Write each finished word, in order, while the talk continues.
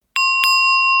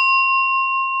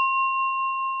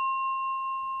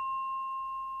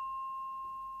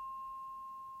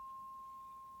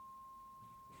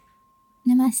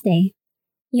Namaste.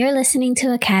 You're listening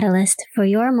to a catalyst for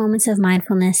your moments of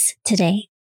mindfulness today.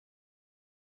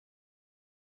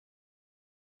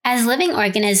 As living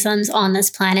organisms on this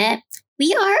planet,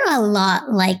 we are a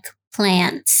lot like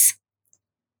plants.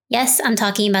 Yes, I'm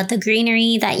talking about the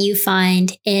greenery that you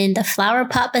find in the flower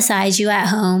pot beside you at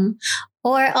home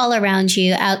or all around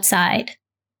you outside.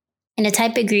 And a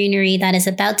type of greenery that is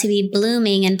about to be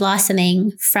blooming and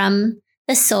blossoming from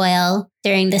the soil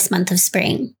during this month of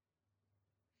spring.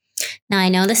 Now, I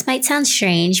know this might sound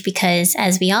strange because,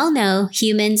 as we all know,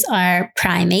 humans are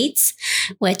primates,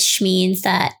 which means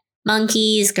that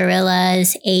monkeys,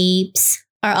 gorillas, apes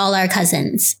are all our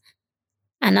cousins.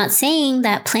 I'm not saying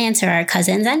that plants are our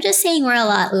cousins. I'm just saying we're a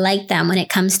lot like them when it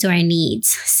comes to our needs.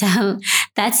 So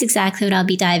that's exactly what I'll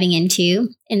be diving into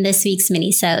in this week's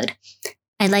mini-sode.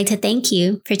 I'd like to thank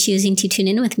you for choosing to tune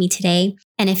in with me today.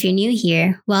 And if you're new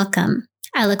here, welcome.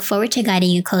 I look forward to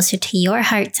guiding you closer to your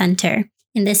heart center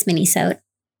in this mini-sode.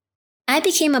 I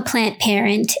became a plant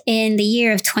parent in the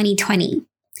year of 2020.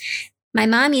 My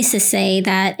mom used to say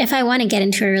that if I want to get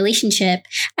into a relationship,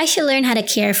 I should learn how to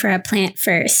care for a plant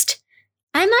first.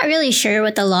 I'm not really sure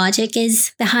what the logic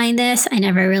is behind this. I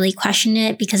never really questioned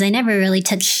it because I never really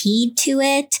took heed to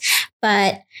it.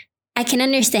 But I can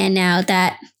understand now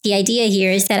that the idea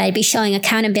here is that I'd be showing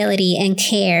accountability and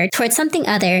care towards something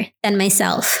other than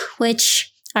myself,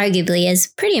 which arguably is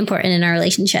pretty important in our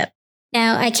relationship.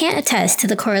 Now, I can't attest to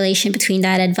the correlation between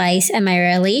that advice and my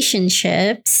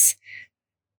relationships,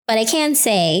 but I can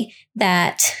say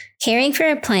that caring for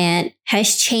a plant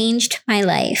has changed my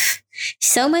life.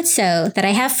 So much so that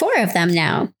I have 4 of them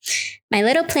now. My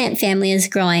little plant family is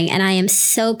growing, and I am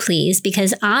so pleased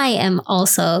because I am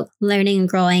also learning and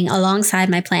growing alongside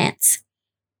my plants.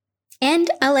 And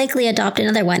I'll likely adopt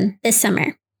another one this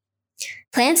summer.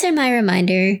 Plants are my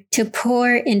reminder to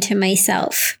pour into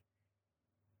myself.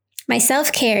 My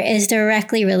self-care is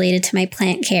directly related to my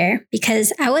plant care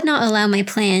because I would not allow my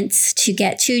plants to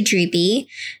get too droopy,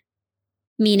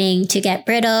 meaning to get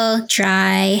brittle,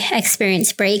 dry,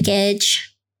 experience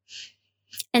breakage.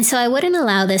 And so I wouldn't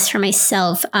allow this for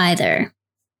myself either.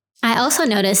 I also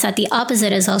notice that the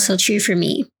opposite is also true for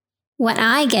me. When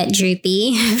I get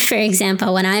droopy, for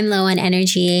example, when I'm low on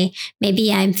energy,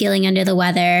 maybe I'm feeling under the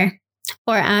weather,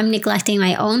 or I'm neglecting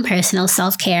my own personal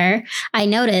self-care, I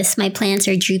notice my plants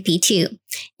are droopy too.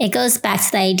 It goes back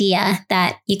to the idea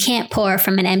that you can't pour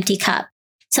from an empty cup.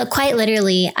 So quite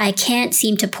literally, I can't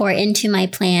seem to pour into my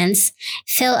plants,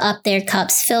 fill up their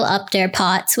cups, fill up their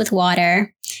pots with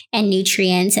water and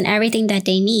nutrients and everything that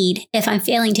they need if I'm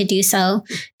failing to do so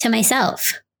to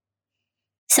myself.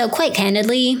 So quite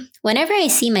candidly, whenever I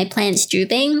see my plants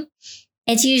drooping,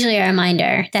 it's usually a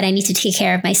reminder that I need to take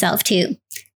care of myself too.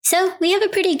 So we have a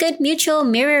pretty good mutual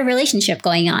mirror relationship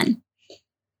going on.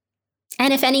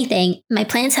 And if anything, my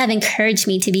plants have encouraged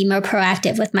me to be more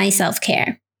proactive with my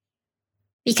self-care.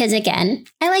 Because again,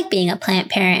 I like being a plant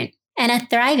parent, and a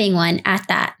thriving one at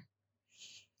that.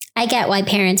 I get why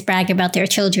parents brag about their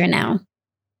children now.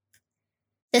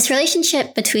 This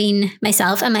relationship between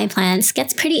myself and my plants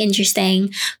gets pretty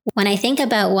interesting when I think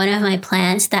about one of my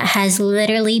plants that has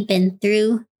literally been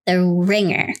through the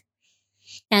ringer.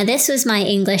 Now, this was my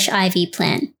English ivy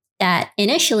plant that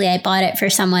initially I bought it for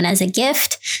someone as a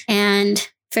gift, and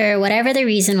for whatever the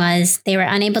reason was, they were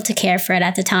unable to care for it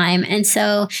at the time, and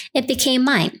so it became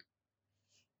mine.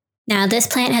 Now, this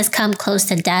plant has come close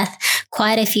to death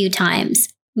quite a few times,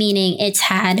 meaning it's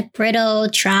had brittle,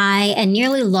 dry, and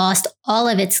nearly lost all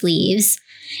of its leaves,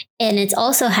 and it's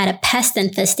also had a pest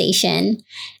infestation.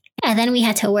 And then we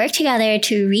had to work together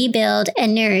to rebuild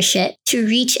and nourish it to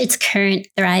reach its current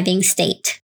thriving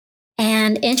state.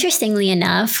 And interestingly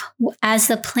enough, as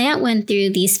the plant went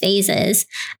through these phases,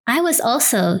 I was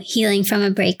also healing from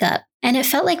a breakup, and it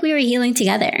felt like we were healing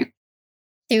together.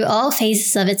 Through all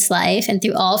phases of its life and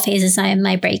through all phases of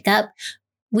my breakup,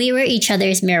 we were each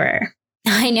other's mirror.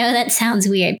 I know that sounds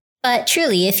weird, but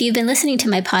truly, if you've been listening to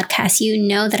my podcast, you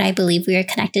know that I believe we are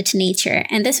connected to nature,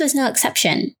 and this was no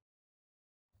exception.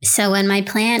 So when my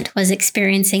plant was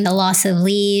experiencing the loss of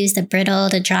leaves, the brittle,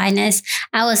 the dryness,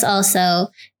 I was also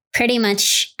pretty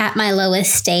much at my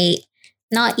lowest state,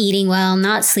 not eating well,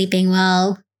 not sleeping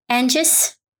well, and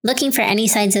just looking for any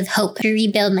signs of hope to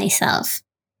rebuild myself.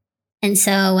 And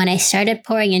so when I started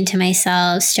pouring into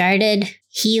myself, started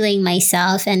healing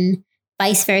myself, and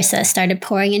vice versa, started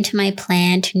pouring into my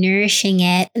plant, nourishing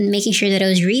it, and making sure that it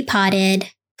was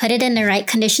repotted, put it in the right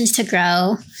conditions to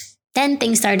grow, then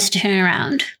things started to turn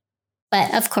around.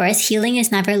 But of course, healing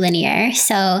is never linear.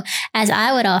 So as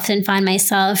I would often find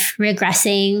myself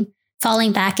regressing,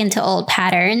 falling back into old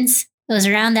patterns, it was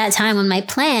around that time when my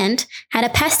plant had a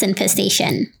pest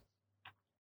infestation.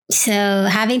 So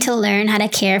having to learn how to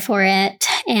care for it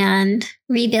and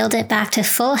rebuild it back to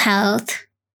full health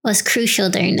was crucial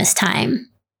during this time.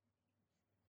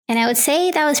 And I would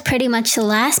say that was pretty much the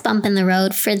last bump in the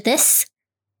road for this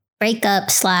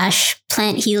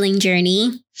breakup/plant healing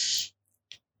journey.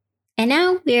 And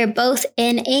now we are both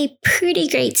in a pretty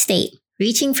great state,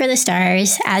 reaching for the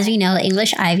stars. As we know,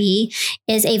 English ivy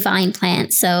is a vine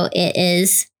plant, so it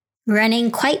is running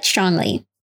quite strongly.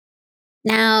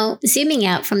 Now, zooming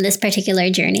out from this particular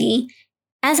journey,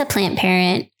 as a plant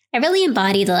parent, I really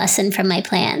embody the lesson from my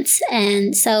plants.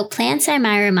 And so plants are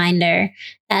my reminder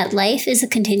that life is a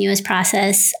continuous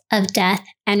process of death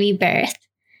and rebirth.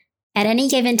 At any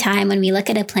given time, when we look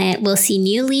at a plant, we'll see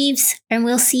new leaves and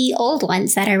we'll see old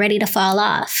ones that are ready to fall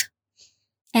off.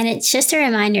 And it's just a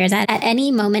reminder that at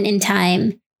any moment in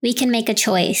time, we can make a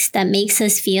choice that makes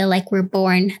us feel like we're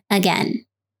born again.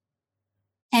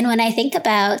 And when I think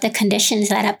about the conditions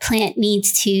that a plant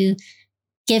needs to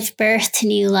give birth to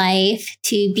new life,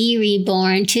 to be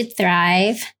reborn, to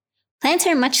thrive, plants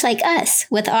are much like us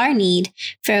with our need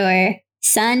for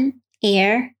sun,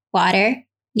 air, water,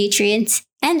 nutrients,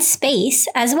 and space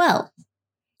as well.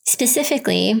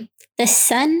 Specifically, the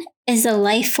sun is the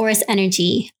life force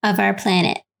energy of our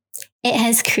planet. It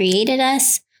has created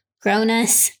us, grown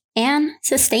us, and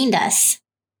sustained us.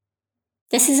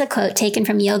 This is a quote taken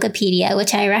from Yogapedia,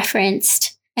 which I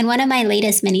referenced in one of my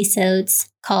latest minisodes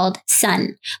called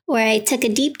Sun, where I took a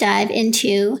deep dive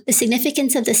into the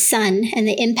significance of the sun and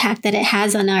the impact that it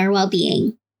has on our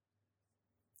well-being.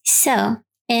 So,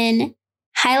 in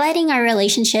highlighting our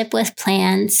relationship with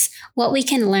plants, what we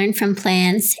can learn from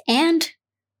plants, and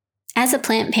as a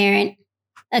plant parent,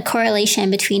 a correlation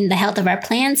between the health of our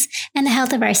plants and the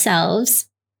health of ourselves,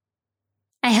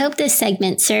 I hope this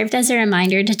segment served as a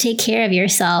reminder to take care of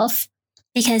yourself,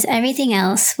 because everything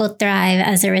else will thrive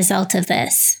as a result of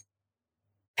this.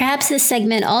 Perhaps this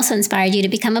segment also inspired you to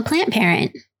become a plant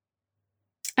parent.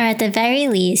 Or at the very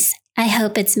least, I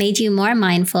hope it's made you more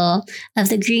mindful of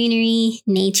the greenery,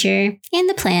 nature, and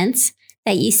the plants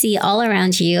that you see all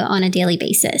around you on a daily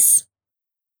basis.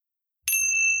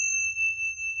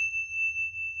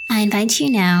 I invite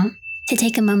you now to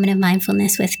take a moment of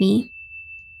mindfulness with me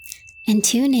and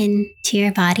tune in to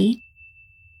your body.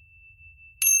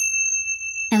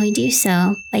 And we do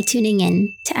so by tuning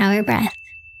in to our breath.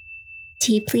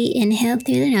 Deeply inhale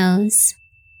through the nose.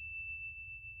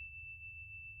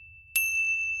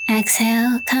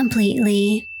 Exhale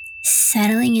completely,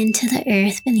 settling into the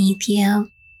earth beneath you.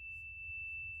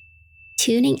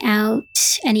 Tuning out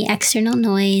any external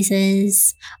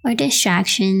noises or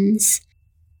distractions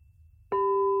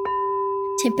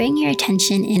to bring your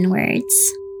attention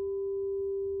inwards.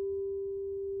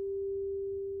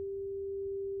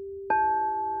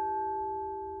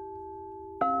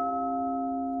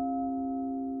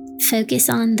 Focus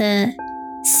on the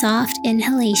soft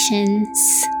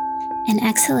inhalations and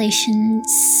exhalations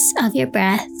of your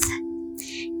breath,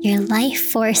 your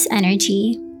life force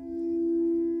energy.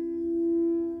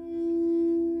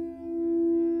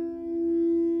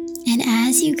 And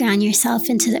as you ground yourself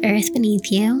into the earth beneath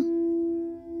you,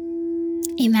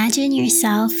 imagine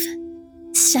yourself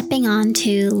stepping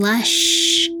onto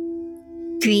lush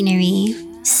greenery,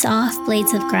 soft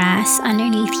blades of grass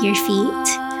underneath your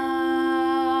feet,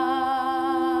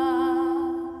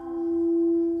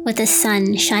 with the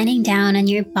sun shining down on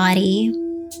your body,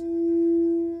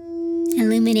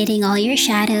 illuminating all your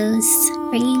shadows,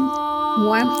 bringing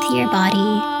warmth to your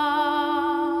body,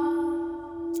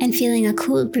 and feeling a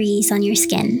cool breeze on your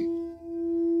skin.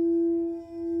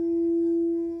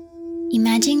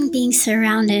 Imagine being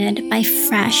surrounded by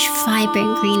fresh,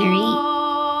 vibrant greenery.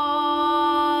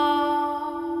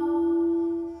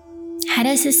 How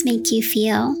does this make you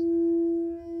feel?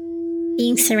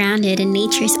 Being surrounded in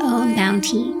nature's own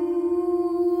bounty.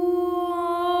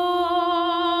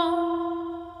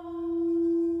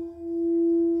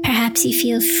 Perhaps you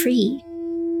feel free,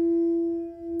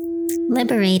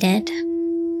 liberated,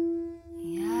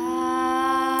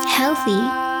 healthy,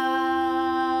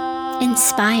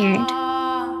 inspired.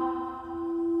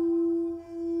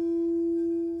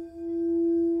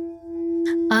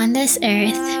 On this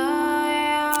earth,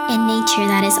 in nature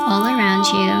that is all around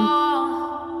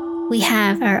you, we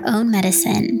have our own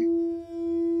medicine.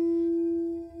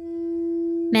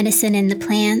 Medicine in the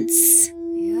plants,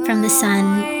 from the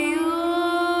sun,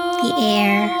 the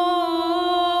air,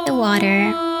 the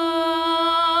water,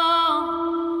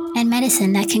 and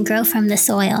medicine that can grow from the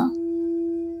soil.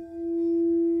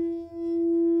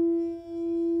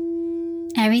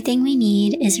 Everything we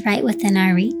need is right within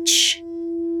our reach.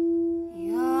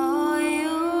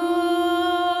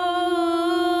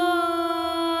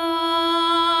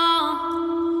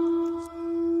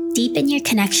 deepen your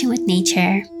connection with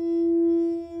nature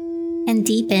and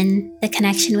deepen the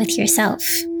connection with yourself.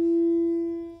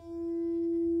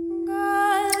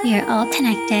 We are all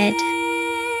connected.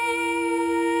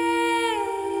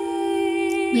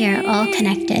 We are all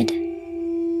connected.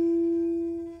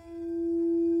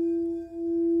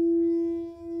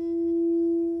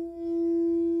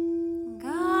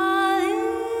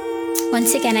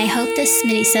 Once again, I hope this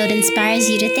mini-sode inspires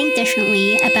you to think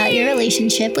differently about your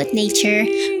relationship with nature,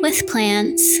 with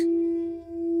plants,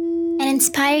 and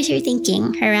inspires your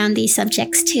thinking around these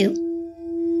subjects too.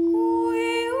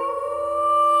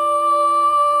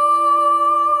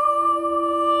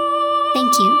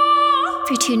 Thank you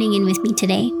for tuning in with me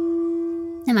today.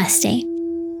 Namaste.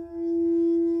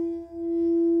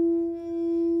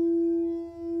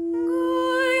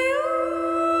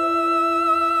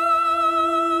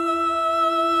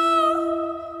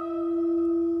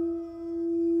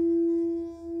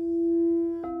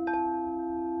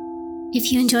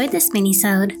 If you enjoyed this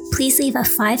mini-sode, please leave a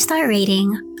 5-star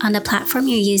rating on the platform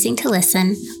you're using to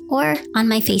listen or on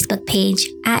my Facebook page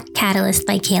at Catalyst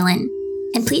by Kaylin.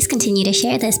 And please continue to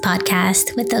share this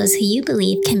podcast with those who you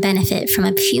believe can benefit from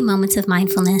a few moments of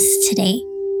mindfulness today.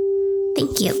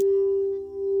 Thank you.